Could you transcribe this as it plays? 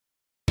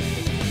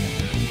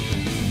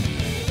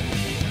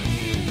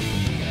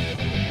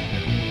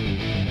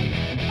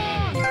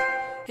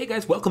Hey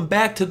guys, welcome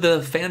back to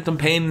the Phantom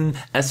Pain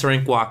S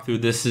rank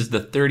walkthrough. This is the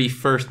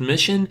 31st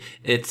mission.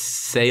 It's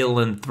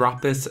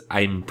SAHELANTHROPUS.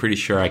 I'm pretty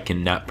sure I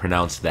cannot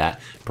pronounce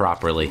that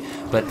properly.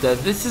 But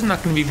this is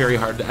not going to be very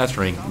hard to S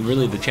rank.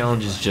 Really, the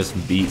challenge is just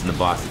beating the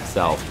boss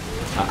itself.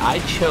 I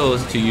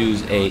chose to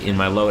use, in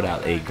my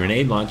loadout, a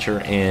grenade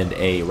launcher and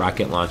a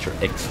rocket launcher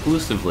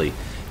exclusively.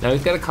 Now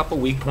he's got a couple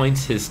weak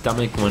points, his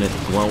stomach when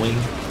it's glowing,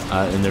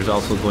 and there's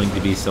also going to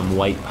be some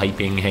white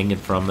piping hanging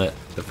from the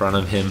front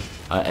of him,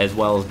 as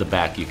well as the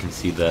back. You can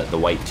see the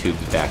white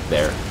tubes back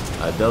there.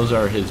 Those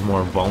are his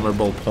more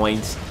vulnerable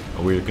points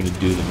where you're going to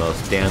do the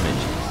most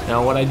damage.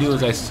 Now what I do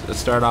is I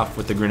start off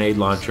with the grenade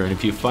launcher, and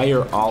if you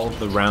fire all of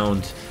the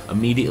rounds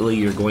immediately,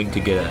 you're going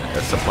to get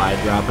a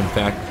supply drop. In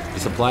fact,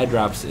 the supply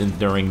drops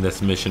during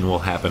this mission will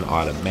happen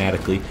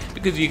automatically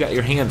because you got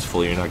your hands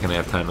full. You're not going to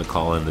have time to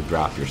call in the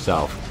drop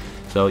yourself.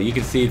 So you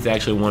can see it's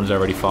actually one's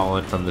already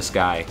fallen from the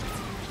sky.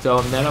 So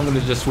then I'm going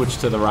to just switch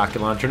to the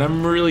rocket launcher, and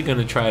I'm really going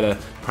to try to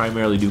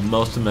primarily do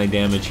most of my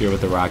damage here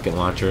with the rocket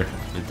launcher.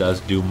 It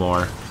does do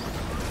more.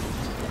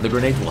 The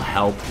grenades will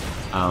help,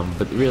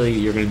 but really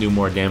you're going to do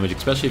more damage,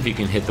 especially if you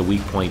can hit the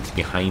weak points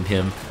behind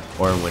him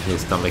or when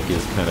his stomach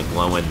is kind of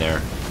glowing there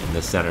in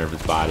the center of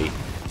his body.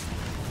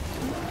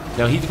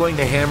 Now he's going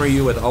to hammer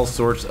you with all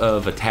sorts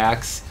of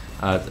attacks.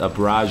 A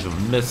barrage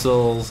of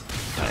missiles,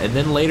 and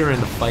then later in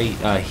the fight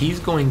he's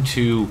going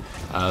to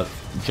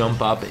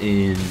jump up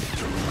and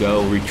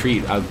go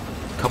retreat a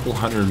couple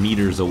hundred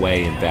meters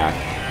away and back,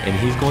 and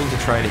he's going to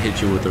try to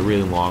hit you with a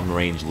really long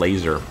range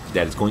laser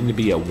that is going to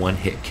be a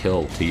one-hit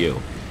kill to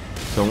you.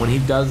 So when he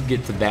does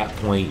get to that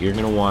point, you're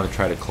going to want to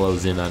try to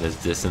close in on his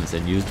distance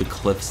and use the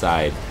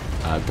cliffside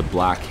to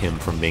block him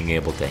from being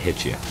able to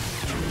hit you.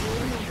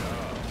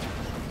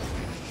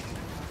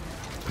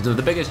 So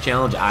the biggest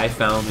challenge I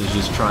found is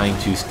just trying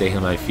to stay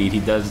on my feet. He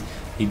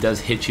does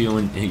hit you,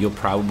 and you'll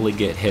probably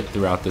get hit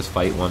throughout this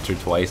fight once or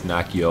twice,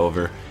 knock you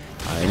over.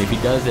 And if he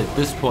does at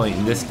this point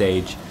in this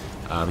stage,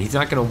 he's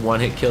not going to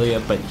one-hit kill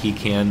you, but he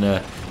can,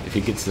 if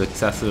he gets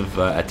successive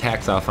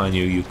attacks off on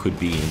you, you could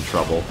be in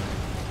trouble.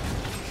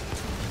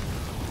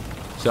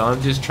 So I'm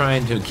just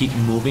trying to keep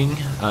moving.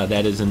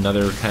 That is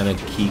another kind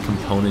of key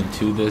component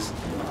to this.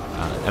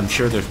 I'm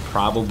sure there's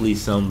probably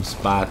some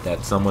spot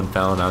that someone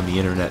found on the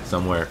internet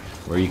somewhere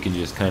where you can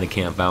just kind of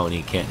camp out and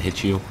he can't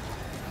hit you.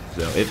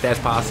 So if that's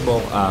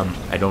possible,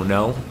 I don't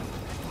know.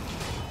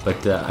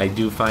 But I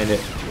do find it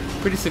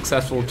pretty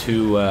successful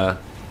to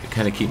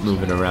kind of keep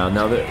moving around.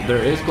 Now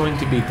there is going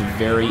to be at the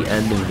very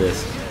end of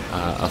this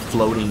a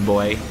floating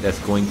boy that's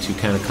going to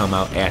kind of come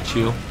out at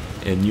you.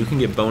 And you can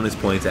get bonus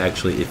points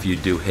actually if you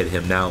do hit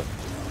him. Now,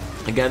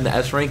 again, the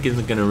S rank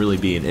isn't going to really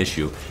be an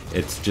issue.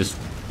 It's just,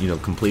 you know,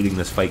 completing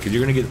this fight, because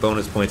you're going to get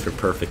bonus points for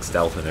perfect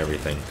stealth and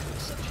everything.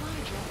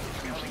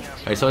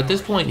 Alright, so at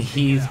this point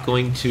he's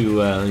going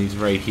to, he's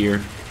right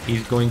here,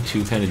 he's going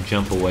to kind of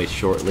jump away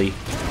shortly.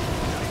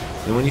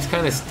 And when he's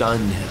kind of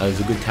stunned, it's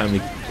a good time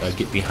to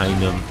get behind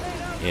him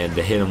and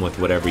to hit him with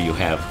whatever you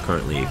have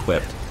currently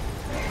equipped.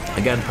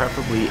 Again,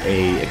 preferably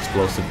a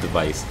explosive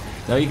device.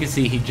 Now you can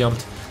see he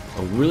jumped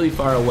really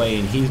far away,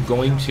 and he's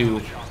going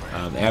to,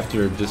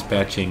 after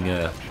dispatching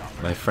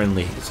my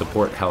friendly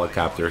support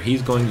helicopter,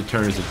 he's going to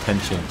turn his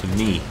attention to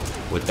me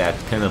with that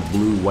kind of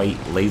blue-white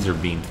laser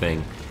beam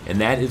thing. And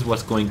that is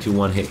what's going to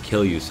one-hit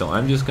kill you. So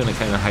I'm just going to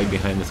kind of hide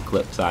behind this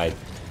cliff side.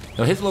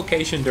 Now his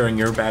location during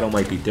your battle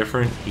might be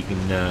different. He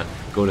can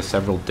go to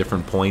several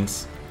different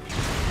points.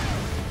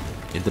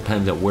 It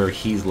depends on where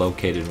he's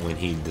located when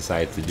he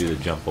decides to do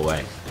the jump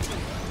away.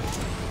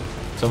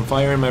 So I'm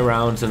firing my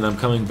rounds, and I'm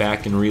coming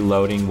back and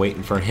reloading,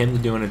 waiting for him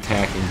to do an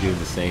attack and do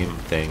the same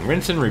thing.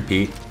 Rinse and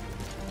repeat.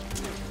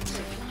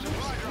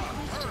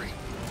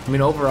 I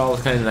mean, overall,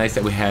 it's kind of nice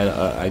that we had,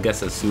 I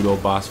guess, a pseudo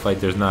boss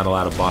fight. There's not a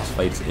lot of boss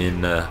fights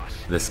in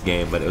this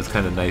game, but it was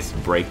kind of nice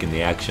break in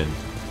the action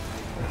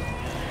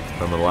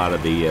from a lot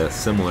of the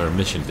similar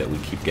missions that we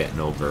keep getting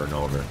over and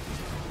over.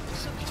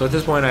 So at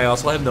this point, I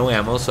also have no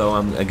ammo, so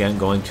I'm again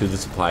going to the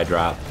supply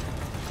drop.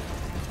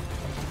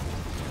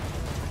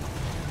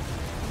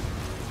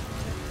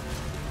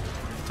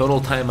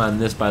 Total time on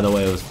this, by the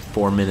way, was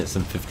 4 minutes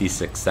and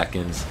 56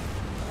 seconds.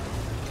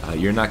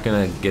 You're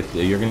gonna get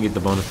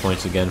the bonus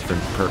points again for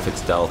perfect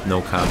stealth,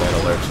 no combat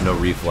alerts, no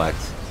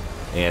reflex,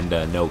 and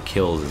no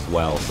kills as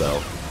well.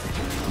 So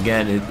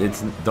again,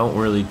 don't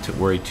really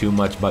worry too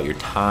much about your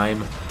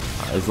time,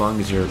 as long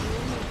as you're.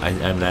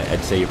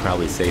 I'd say you're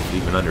probably safe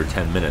even under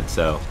 10 minutes.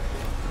 So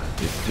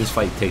if this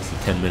fight takes you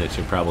 10 minutes,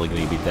 you're probably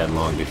going to be dead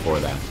long before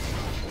that.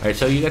 All right,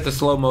 so you got the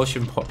slow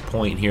motion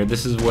point here.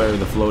 This is where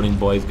the floating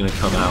boy is going to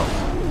come out.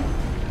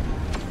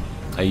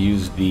 I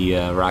used the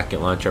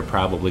rocket launcher.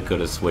 Probably could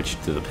have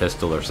switched to the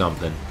pistol or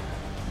something.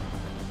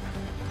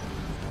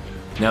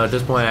 Now at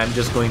this point, I'm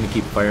just going to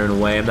keep firing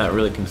away. I'm not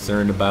really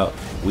concerned about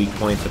weak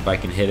points. If I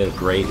can hit it,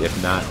 great.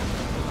 If not,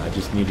 I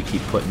just need to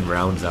keep putting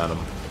rounds on him.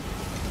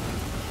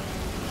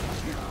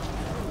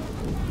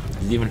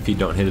 Even if you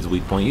don't hit his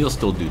weak point, you'll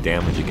still do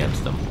damage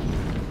against him.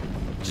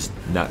 Just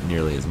not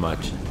nearly as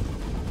much.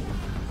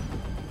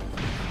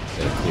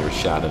 Get a clear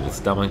shot of his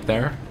stomach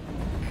there.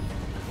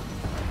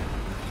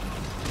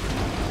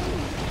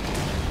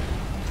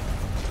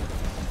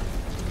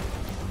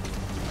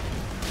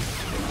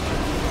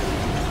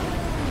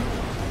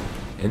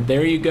 And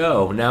there you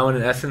go. Now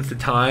in essence of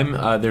time,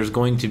 there's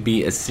going to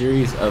be a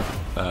series of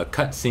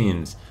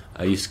cutscenes.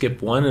 You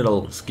skip one,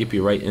 it'll skip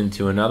you right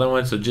into another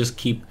one, so just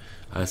keep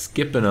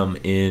skipping them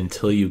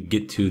until you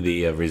get to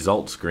the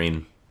result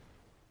screen.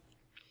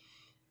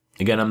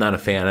 Again, I'm not a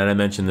fan, and I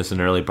mentioned this in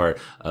the early part,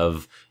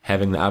 of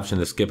having the option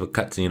to skip a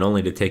cutscene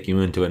only to take you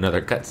into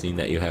another cutscene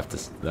that you have to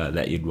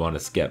that you'd want to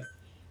skip.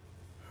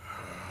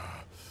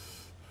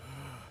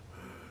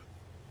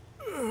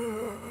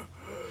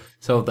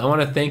 So I want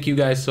to thank you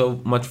guys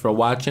so much for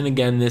watching.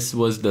 Again, this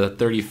was the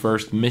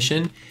 31st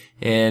mission,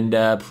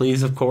 and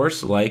please, of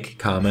course, like,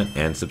 comment,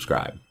 and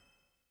subscribe.